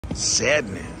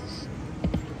Sadness.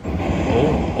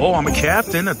 Oh, I'm a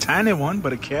captain. A tiny one,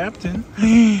 but a captain.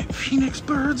 Phoenix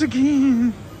birds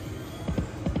again.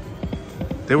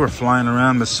 They were flying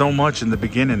around me so much in the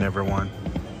beginning, everyone.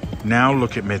 Now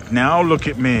look at me. Now look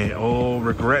at me. Oh,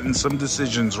 regretting some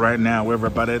decisions right now,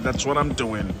 everybody. That's what I'm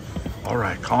doing. All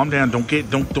right, calm down. Don't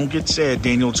get sad,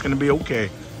 Daniel. It's gonna be okay.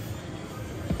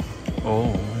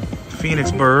 Oh,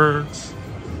 Phoenix birds.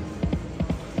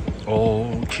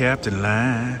 Oh, Captain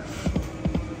Life.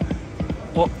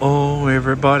 Uh-oh,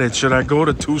 everybody. Should I go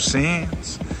to 2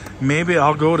 cents? Maybe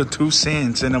I'll go to 2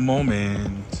 cents in a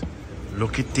moment.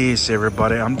 Look at this,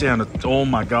 everybody. I'm down to, oh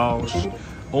my gosh.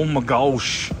 Oh my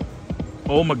gosh.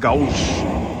 Oh my gosh.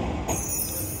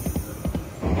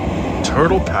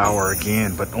 Turtle power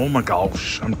again, but oh my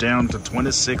gosh. I'm down to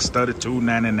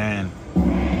 26.32.99.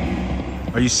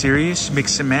 Are you serious?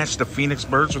 Mix and match the Phoenix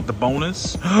birds with the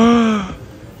bonus?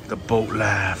 The boat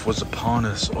life was upon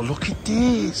us. Oh, look at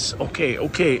this. Okay.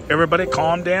 Everybody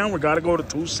calm down. We got to go to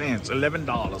 2 cents.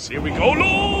 $11. Here we go,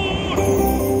 Lord.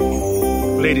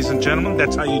 Ladies and gentlemen,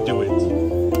 that's how you do it.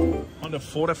 Under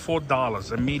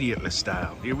 $44 immediately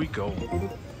style. Here we go.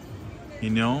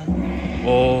 You know?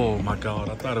 Oh, my God.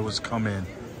 I thought it was coming.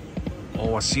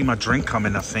 Oh, I see my drink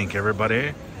coming, I think,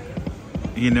 everybody.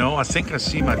 You know, I think I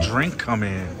see my drink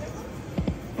coming.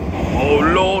 Oh,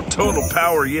 Lord, total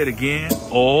power yet again.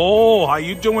 Oh, how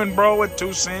you doing, bro, at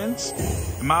 2 cents?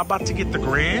 Am I about to get the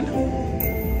grand?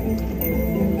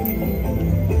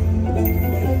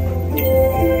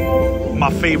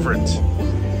 My favorite.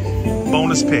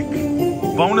 Bonus pick.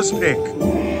 Bonus pick.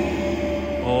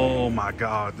 Oh, my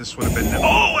God. This would have been...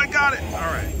 Oh, I got it.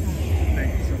 All right.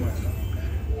 Thank you so much.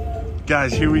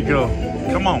 Guys, here we go.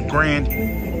 Come on, grand.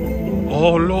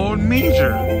 Oh, Lord,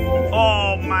 major.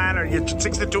 Oh, man, you get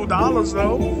 $62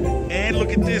 though. And look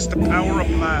at this, the power of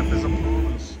life is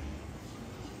upon us.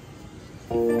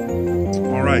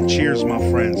 All right, cheers, my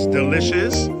friends.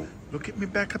 Delicious. Look at me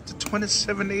back up to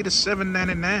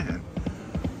 $27.87.99.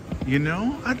 You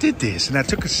know, I did this and I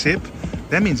took a sip.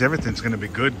 That means everything's gonna be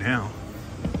good now.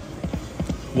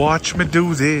 Watch me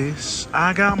do this.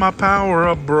 I got my power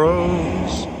up,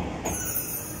 bros.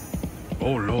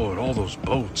 Oh, Lord, all those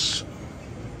boats.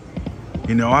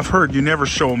 You know, I've heard you never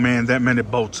show a man that many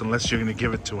boats unless you're going to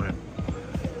give it to him.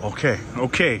 Okay.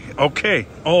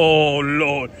 Oh,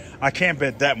 Lord. I can't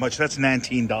bet that much. That's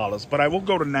 $19. But I will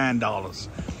go to $9.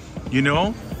 You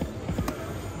know?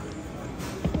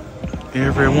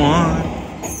 Everyone.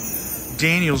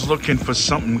 Daniel's looking for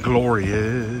something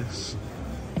glorious.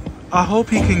 I hope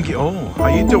he can get... Oh, how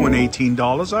you doing,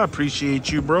 $18? I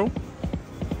appreciate you, bro.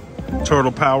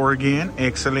 Turtle power again.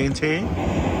 Excellent.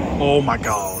 Oh, my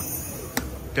God.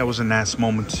 That was a nice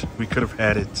moment. We could have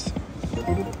had it.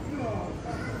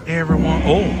 Everyone.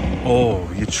 Oh,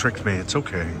 you tricked me. It's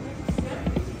okay.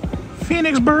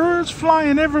 Phoenix birds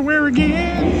flying everywhere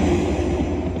again.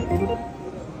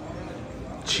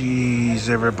 Jeez,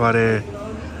 everybody.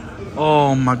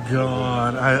 Oh my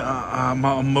God.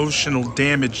 My emotional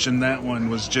damage in that one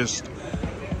was just,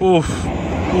 oof.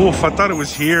 I thought it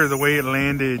was here the way it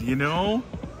landed, you know?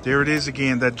 There it is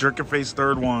again, that jerky face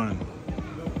third one.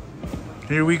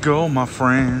 Here we go, my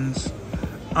friends.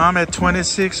 I'm at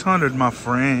 2,600, my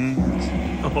friends.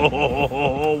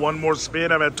 Oh, one more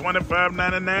spin. I'm at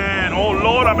 $25.99. Oh,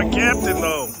 Lord, I'm a captain,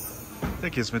 though.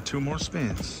 That gives me 2 more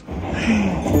spins.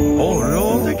 Oh,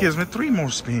 Lord, that gives me 3 more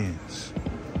spins.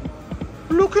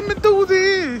 Look at me do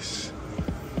this.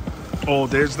 Oh,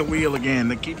 there's the wheel again.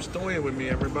 That keeps toying with me,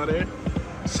 everybody.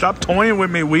 Stop toying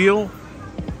with me, wheel.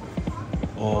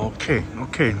 Okay.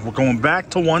 We're going back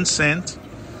to 1 cent.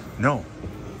 No.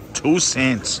 2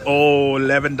 cents. Oh,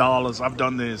 $11. I've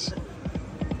done this.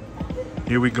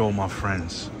 Here we go, my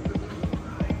friends.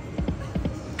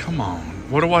 Come on.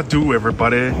 What do I do,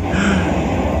 everybody?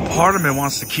 Part of me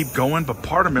wants to keep going, but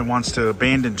part of me wants to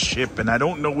abandon ship, and I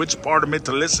don't know which part of me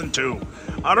to listen to.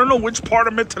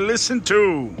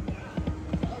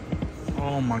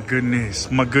 Oh, my goodness.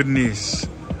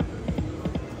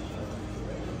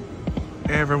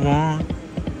 Everyone,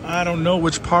 I don't know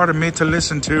which part of me to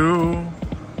listen to.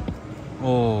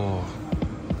 Oh,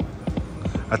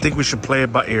 I think we should play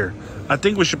it by ear.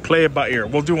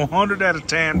 We'll do 100 at a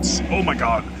time. Oh my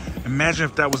God. Imagine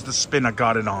if that was the spin I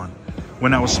got it on.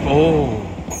 When I was,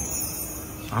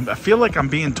 I feel like I'm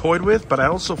being toyed with, but I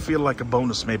also feel like a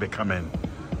bonus may be coming.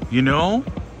 You know?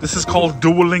 This is called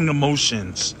dueling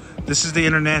emotions. This is the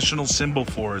international symbol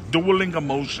for it. Dueling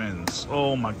emotions.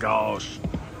 Oh my gosh.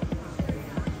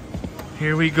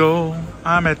 Here we go.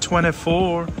 I'm at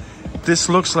 24. This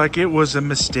looks like it was a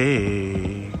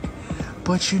mistake,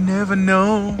 but you never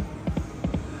know.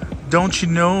 Don't you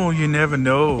know you never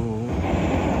know?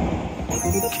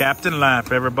 Captain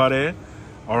Laugh, everybody.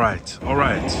 All right.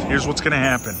 Here's what's going to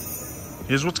happen.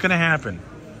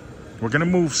 We're going to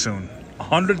move soon.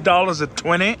 $100 at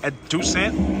 20 at 2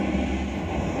 cents.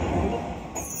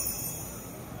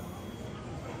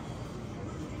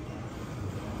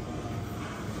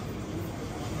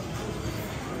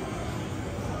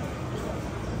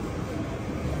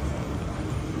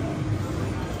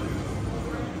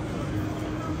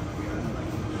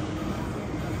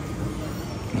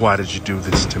 Why did you do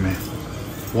this to me?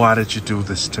 Why did you do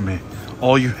this to me?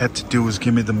 All you had to do was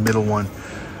give me the middle one.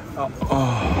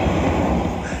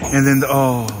 And then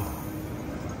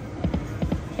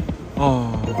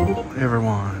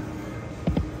everyone.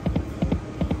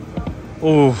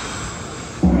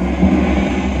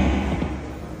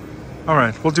 All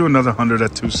right, we'll do another 100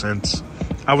 at 2 cents.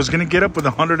 I was gonna get up with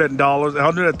 $100 at dollars,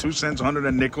 100 at 2 cents, 100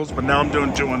 at nickels, but now I'm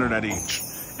doing 200 at each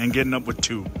and getting up with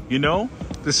 2. You know,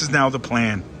 this is now the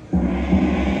plan.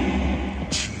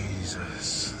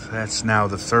 Jesus, that's now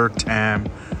the 3rd time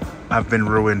I've been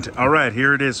ruined. All right,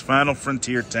 here it is, final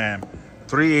frontier time.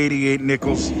 388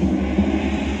 nickels.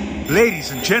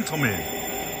 Ladies and gentlemen,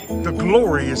 the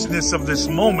gloriousness of this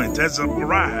moment has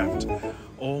arrived.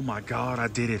 Oh my God, I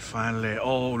did it finally.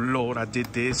 Oh Lord, I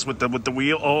did this with the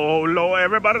wheel. Oh Lord,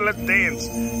 everybody, let's dance.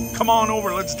 Come on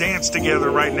over, let's dance together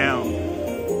right now.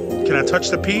 Can I touch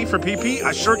the P for PP?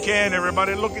 I sure can,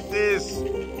 everybody. Look at this.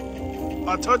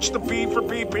 I touched the P for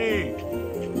PP.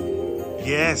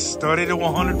 Yes, 30 to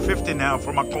 150 now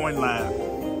for my coin laugh.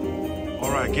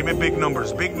 All right, give me big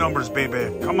numbers, baby.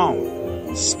 Come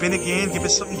on. Spin again, give me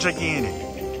something gigantic.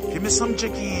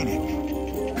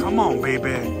 Come on,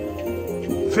 baby.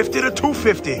 50 to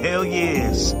 250, hell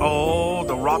yes. Oh,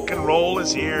 the rock and roll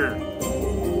is here.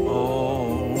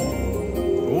 Oh,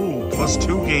 plus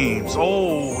 2 games.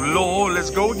 Oh, Lord, let's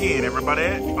go again,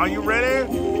 everybody. Are you ready?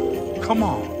 Come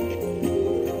on.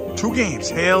 2 games,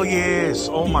 hell yes.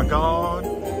 Oh my God.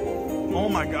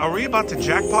 Are we about to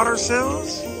jackpot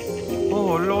ourselves?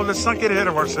 Oh Lord, let's not get ahead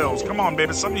of ourselves. Come on,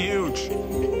 baby, something huge.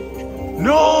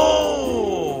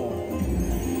 No!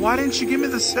 Why didn't you give me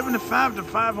the 75 to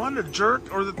 500,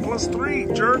 jerk? Or the plus 3,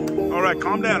 jerk? All right,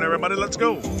 calm down, everybody, let's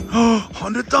go.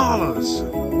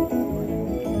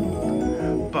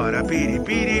 $100.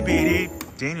 Ba-da-beady.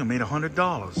 Daniel made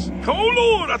 $100. Oh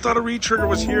Lord, I thought a re-trigger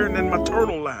was here and then my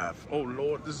turtle laugh. Oh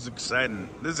Lord, this is exciting.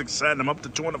 I'm up to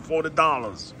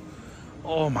 $240.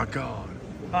 Oh my God.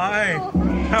 Hi,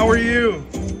 how are you?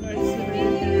 Nice to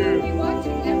meet you. We watch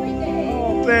you every day.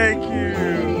 Oh, thank you.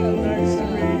 Nice to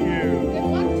meet you.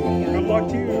 Good luck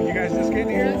to you. You guys just getting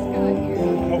here? Just got here.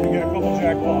 Hope you get a couple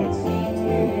jackpots.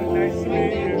 Nice to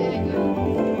meet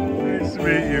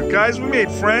you. Guys, we made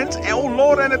friends. Oh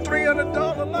Lord, and a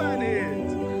 $300 line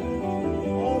hit.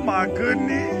 Oh my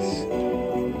goodness.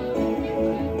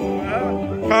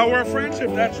 Power of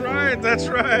friendship. That's right.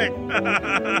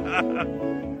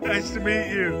 Nice to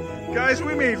meet you. Guys,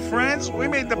 we made friends. We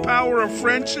made the power of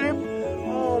friendship.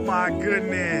 Oh my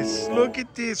goodness. Look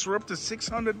at this. We're up to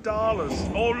 $600.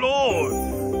 Oh Lord.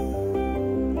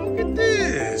 Look at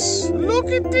this.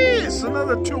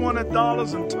 Another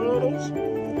 $200 in totals.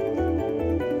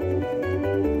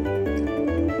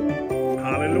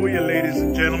 Hallelujah, ladies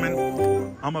and gentlemen.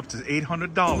 I'm up to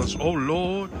 $800. Oh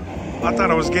Lord. I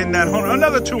thought I was getting that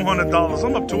another $200.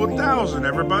 I'm up to $1,000,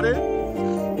 everybody.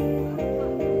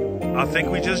 I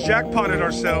think we just jackpotted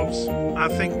ourselves. I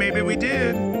think maybe we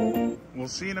did. We'll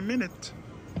see in a minute.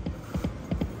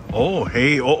 Oh,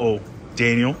 hey,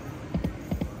 Daniel.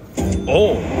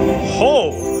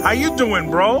 Oh, how you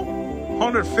doing, bro?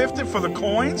 150 for the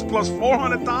coins plus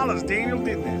 $400. Daniel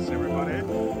did this, everybody.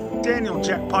 Daniel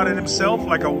jackpotted himself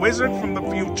like a wizard from the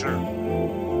future.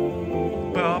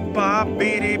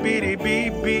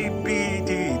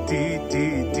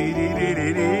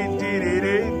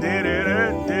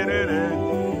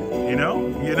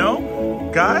 You know,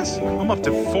 guys, I'm up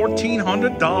to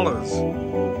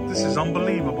 $1,400. This is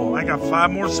unbelievable. I got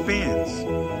 5 more spins.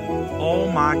 Oh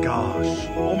my gosh.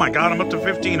 Oh my God, I'm up to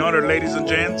 $1,500, ladies and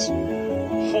gents.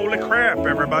 Holy crap,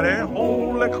 everybody.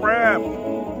 Holy crap.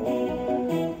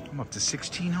 I'm up to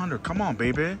 $1,600. Come on,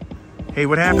 baby. Hey,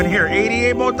 what happened here?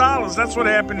 $88 more. That's what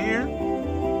happened here.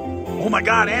 Oh my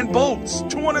God, and boats.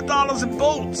 $200 in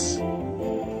boats.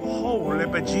 Holy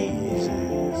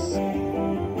bejesus.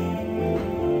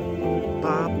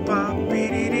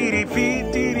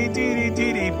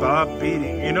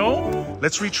 You know,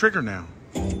 let's re-trigger now.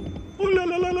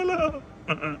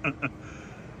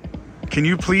 Can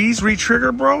you please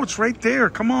re-trigger, bro? It's right there.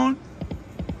 Come on.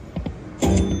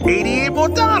 $88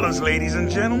 more, ladies and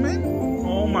gentlemen.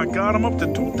 Oh my God, I'm up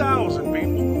to 2,000,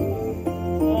 people.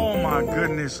 my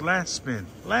goodness. Last spin.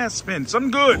 Last spin.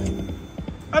 Something good.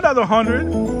 Another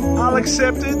 100. I'll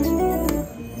accept it.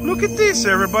 Look at this,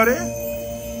 everybody.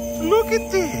 Look at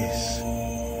this.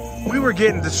 We were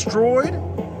getting destroyed,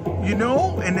 you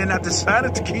know, and then I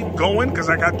decided to keep going because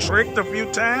I got tricked a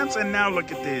few times, and now look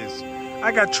at this.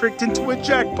 I got tricked into a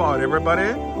jackpot,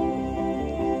 everybody.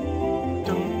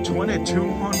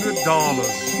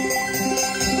 $2,200.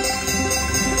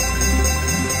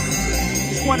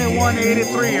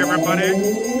 $21.83,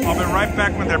 everybody. I'll be right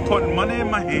back when they're putting money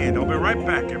in my hand. I'll be right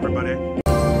back, everybody.